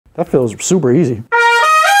That feels super easy.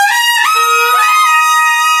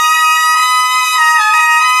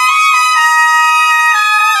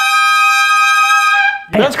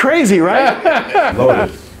 That's crazy, right?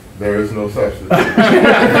 Lotus, there is no such thing.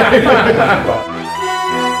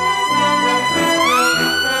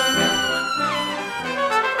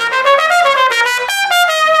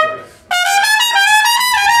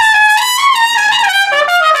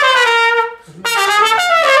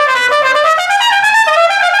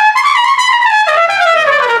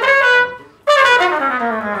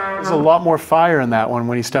 A lot more fire in that one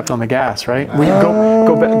when he stepped on the gas, right? We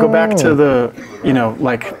go back to the, you know,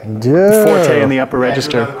 like forte in the upper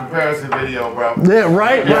register. Comparison video, bro. Yeah,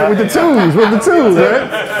 right. Yeah, right, with the twos,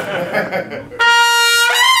 right?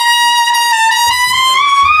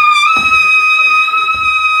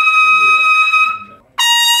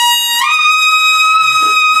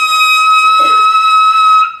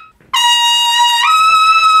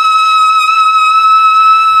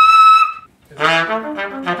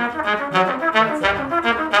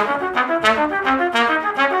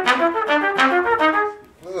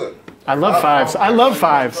 I love fives. I love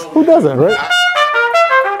fives. Who doesn't, right?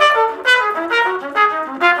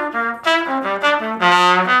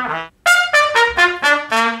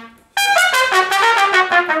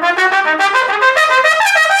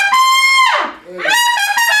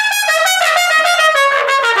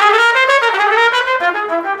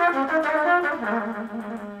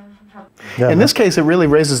 In this case, it really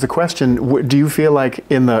raises the question, do you feel like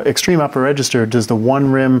in the extreme upper register, does the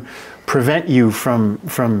one rim prevent you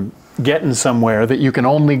from getting somewhere that you can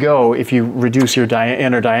only go if you reduce your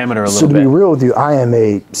inner diameter a little bit? So to be real with you, I am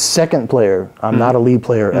a second player. I'm not a lead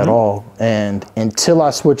player at all. And until I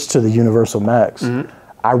switched to the Universal Max,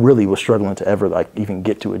 I really was struggling to ever like even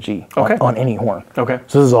get to a G on any horn. Okay.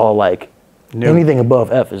 So this is all like, anything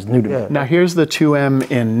above F is new to me. Now here's the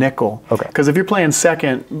 2M in nickel. Okay. Because if you're playing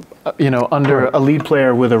second, you know, under a lead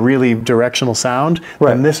player with a really directional sound,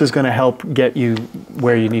 then this is going to help get you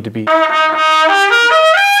where you need to be.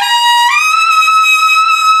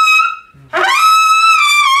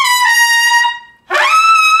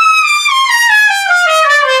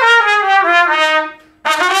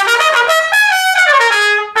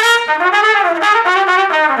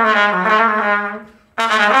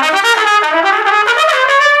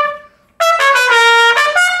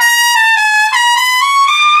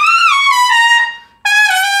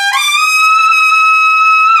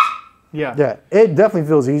 Yeah, it definitely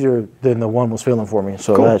feels easier than the one was feeling for me.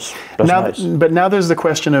 So that's now, nice. But now there's the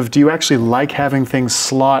question of, do you actually like having things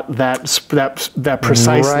slot that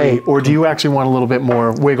precisely, or do you actually want a little bit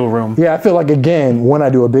more wiggle room? Yeah, I feel like, again, when I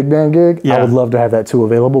do a big band gig, I would love to have that too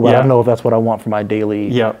available, but I don't know if that's what I want for my daily,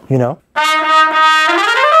 you know?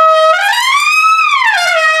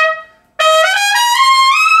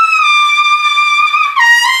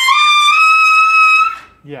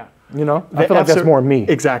 Yeah. You know, I feel like that's more me.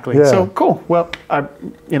 Exactly. Yeah. So cool. Well, I,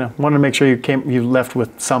 you know, wanted to make sure you left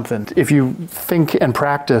with something. If you think and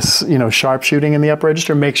practice, you know, sharpshooting in the upper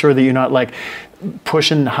register, make sure that you're not like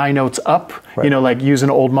pushing high notes up. You know, like using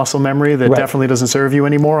old muscle memory that definitely doesn't serve you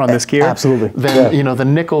anymore on this gear. Absolutely. Then you know the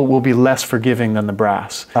nickel will be less forgiving than the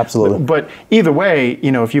brass. Absolutely. But either way,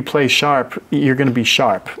 you know, if you play sharp, you're going to be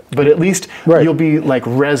sharp. But at least you'll be like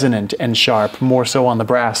resonant and sharp more so on the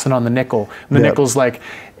brass than on the nickel. The nickel's like,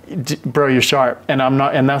 bro, you're sharp, and I'm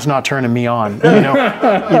not, and that's not turning me on. You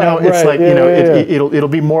know, it's like you know, it'll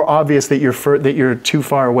be more obvious that you're too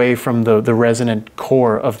far away from the resonant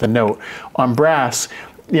core of the note. On brass,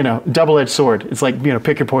 you know, double-edged sword. It's like, you know,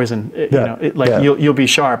 pick your poison. You know, you'll be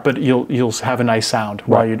sharp, but you'll have a nice sound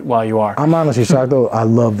while you are. I'm honestly shocked though. I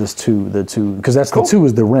love this the two, because that's the two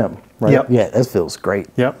is the rim, right? Yep. Yeah, that feels great.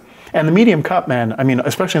 Yep. And the medium cup, man, I mean,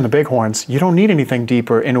 especially in the big horns, you don't need anything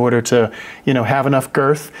deeper in order to, you know, have enough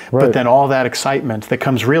girth, but then all that excitement that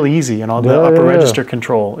comes real easy and all the upper register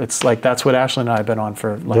control. It's like, that's what Ashlin and I have been on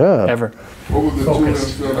for like ever. What was the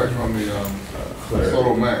 2M feel like on the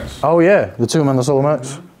Solo Max? Oh yeah, the 2M on the Solo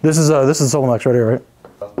Max. This is Solo Max right here, right?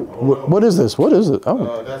 What is this? What is it?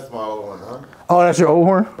 Oh, that's my old one, huh? Oh, that's your old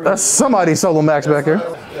horn? That's somebody's Solo Max back here.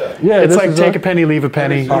 Yeah, it's like take a penny, leave a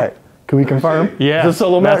penny. All right. Can we confirm? Yeah, the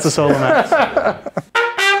Solo Max? That's a Solo Max.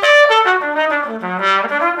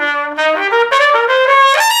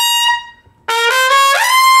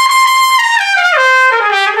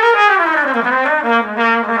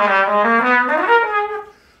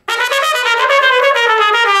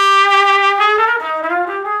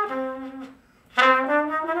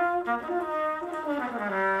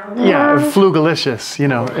 Yeah, flugalicious, you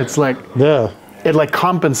know, it's like... Yeah. it like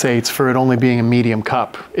compensates for it only being a medium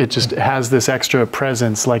cup. It just has this extra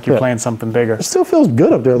presence, like you're playing something bigger. It still feels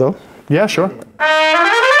good up there, though. Yeah, sure.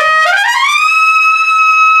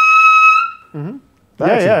 Mm-hmm.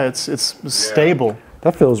 Yeah, it's stable.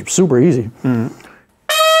 That feels super easy. Mm-hmm.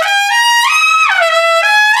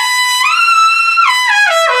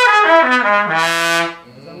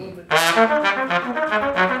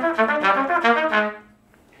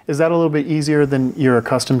 Is that a little bit easier than you're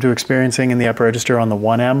accustomed to experiencing in the upper register on the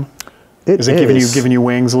 1M? Is it giving you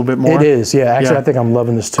wings a little bit more? It is, yeah. Actually, I think I'm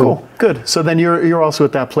loving this too. Cool, good. So then you're also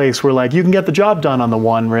at that place where like you can get the job done on the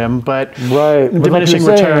 1 rim, but diminishing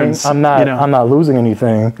returns. I'm not losing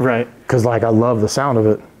anything. Right. Because like I love the sound of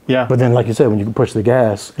it. Yeah. But then, like you said, when you can push the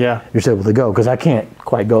gas, you're able to go. Because I can't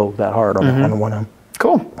quite go that hard on the 1M.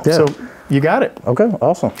 Cool. Yeah. So you got it. Okay,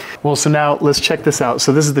 awesome. Well, so now let's check this out.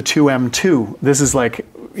 So this is the 2M2. This is like,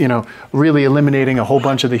 you know, really eliminating a whole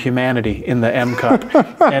bunch of the humanity in the M cup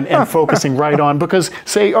and focusing right on, because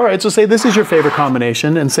say, all right, so say this is your favorite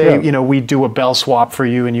combination and say, you know, we do a bell swap for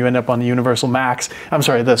you and you end up on the Universal Max, I'm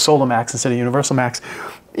sorry, the Solo Max instead of Universal Max,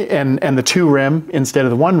 and the 2 rim instead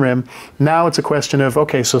of the 1 rim. Now it's a question of,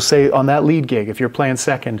 okay, so say on that lead gig, if you're playing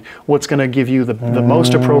second, what's going to give you the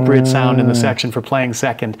most appropriate sound in the section for playing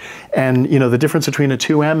second? And, you know, the difference between a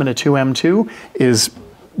 2M and a 2M2 is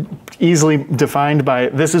easily defined by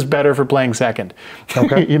this is better for playing second.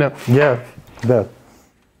 Okay. You know? Yeah.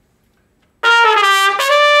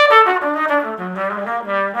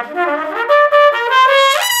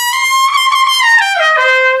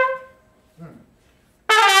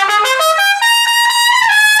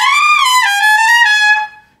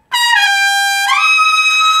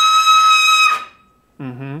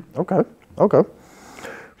 Okay. Okay.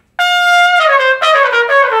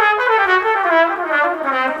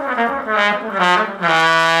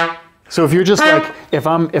 So if you're just like, if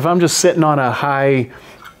I'm just sitting on a high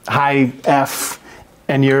F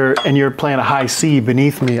and you're playing a high C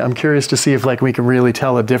beneath me, I'm curious to see if like we can really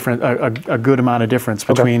tell a good amount of difference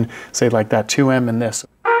between say like that 2M and this.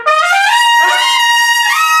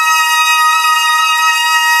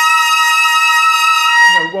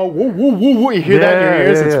 Whoa, whoa, whoa, whoa, whoa. You hear that in your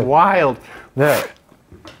ears? It's wild. Yeah.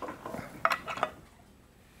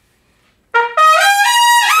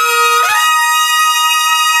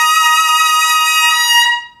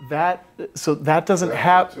 So that doesn't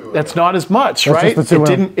have, that's not as much, right?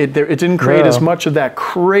 It didn't create as much of that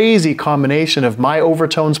crazy combination of my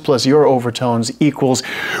overtones plus your overtones equals,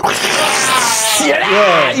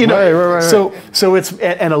 you know. Right. So it's,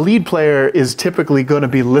 and a lead player is typically going to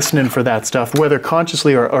be listening for that stuff, whether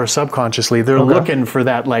consciously or subconsciously. They're looking for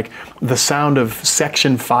that, like the sound of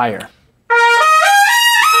section fire.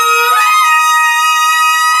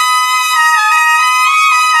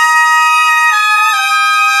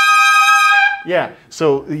 Yeah,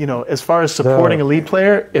 so, you know, as far as supporting a lead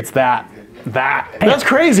player, it's that. That's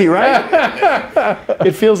crazy, right?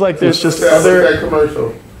 It feels like there's just other... That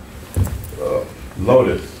commercial,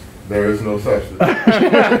 Lotus, there is no such thing.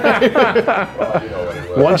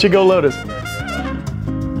 Once you go Lotus.